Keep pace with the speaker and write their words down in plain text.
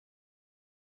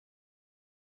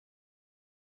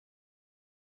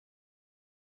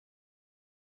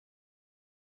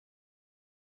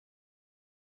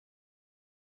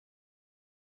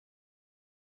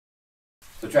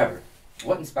So Trevor,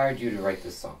 what inspired you to write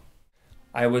this song?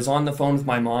 I was on the phone with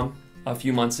my mom a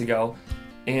few months ago,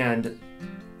 and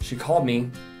she called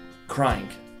me crying.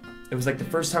 It was like the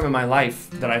first time in my life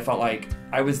that I felt like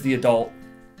I was the adult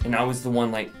and I was the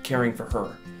one like caring for her.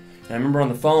 And I remember on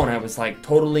the phone I was like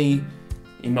totally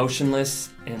emotionless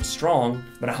and strong,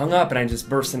 but I hung up and I just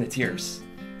burst into tears.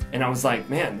 And I was like,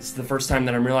 man, this is the first time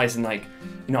that I'm realizing, like,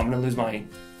 you know, I'm gonna lose my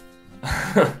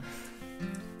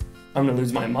I'm gonna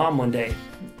lose my mom one day.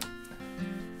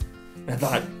 And I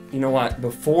thought, you know what,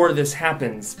 before this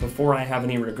happens, before I have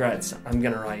any regrets, I'm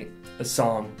gonna write a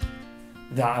song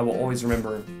that I will always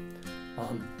remember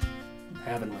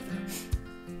having with her.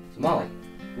 So Molly,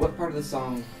 what part of the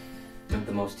song meant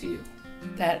the most to you?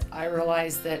 That I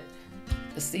realized that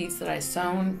the seeds that I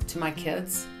sown to my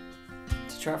kids,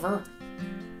 to Trevor,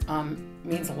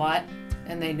 means a lot,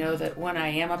 and they know that when I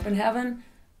am up in heaven,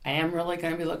 I am really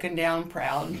going to be looking down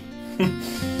proud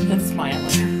and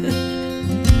smiling.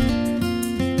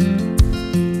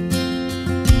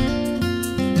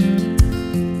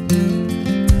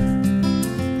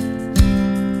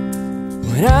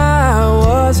 When I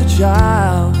was a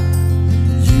child,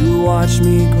 you watched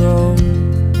me grow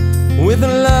with the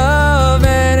love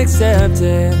and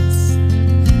acceptance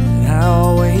that I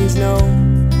always know.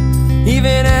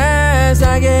 Even as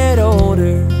I get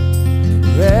older,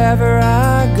 wherever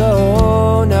I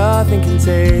go, nothing can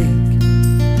take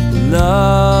the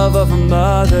love of a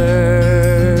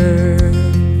mother.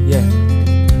 Yeah.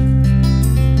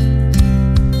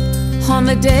 On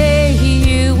the day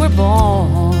you were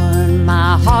born,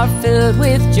 my heart filled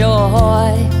with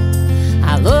joy.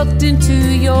 I looked into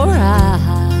your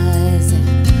eyes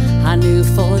and I knew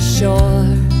for sure,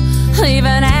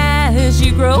 even as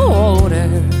you grow older,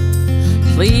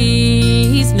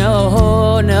 please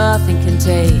know nothing can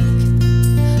take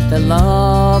the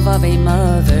love of a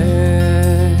mother.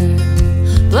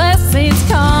 Blessings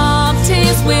come,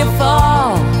 tears will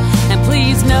fall, and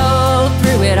please know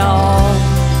through it all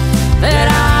that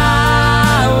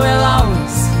I will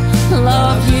always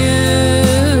love you,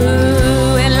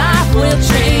 and life will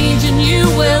change and you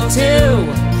will too,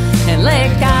 and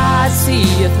let God see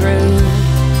you through.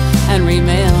 And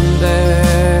remember,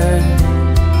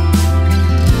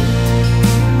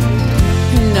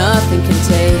 nothing can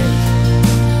take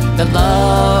the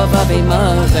love of a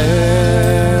mother.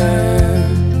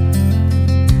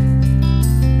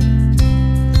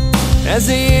 As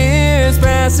the years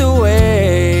pass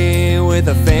away with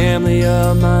a family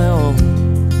of my own,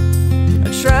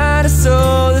 I try to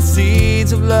sow the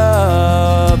seeds of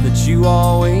love that you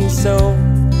always sow.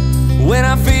 When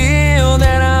I feel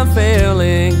that I'm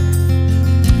failing,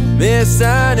 this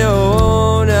I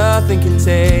know, nothing can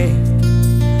take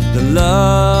the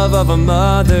love of a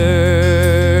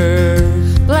mother.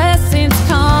 Blessings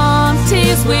come,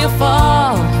 tears will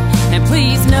fall, and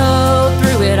please know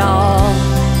through it all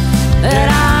that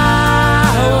I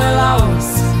will always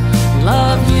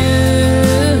love you,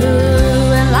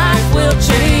 and life will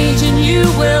change and you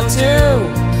will too,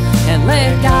 and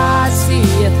let God see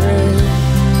you through.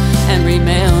 And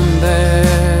remember,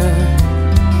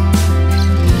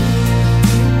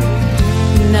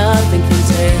 nothing can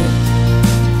take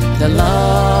the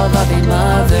love of a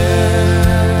mother.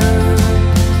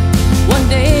 One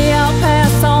day I'll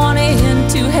pass on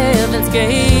into heaven's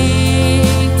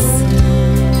gates,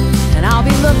 and I'll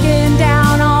be looking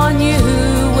down on you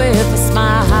with a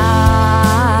smile.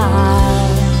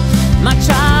 My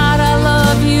child, I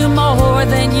love you more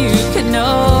than you can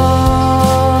know.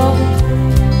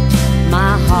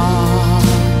 My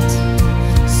heart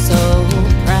so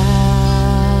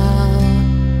proud.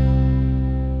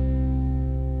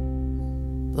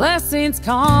 Blessings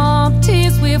come,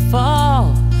 tears will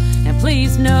fall, and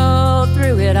please know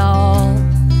through it all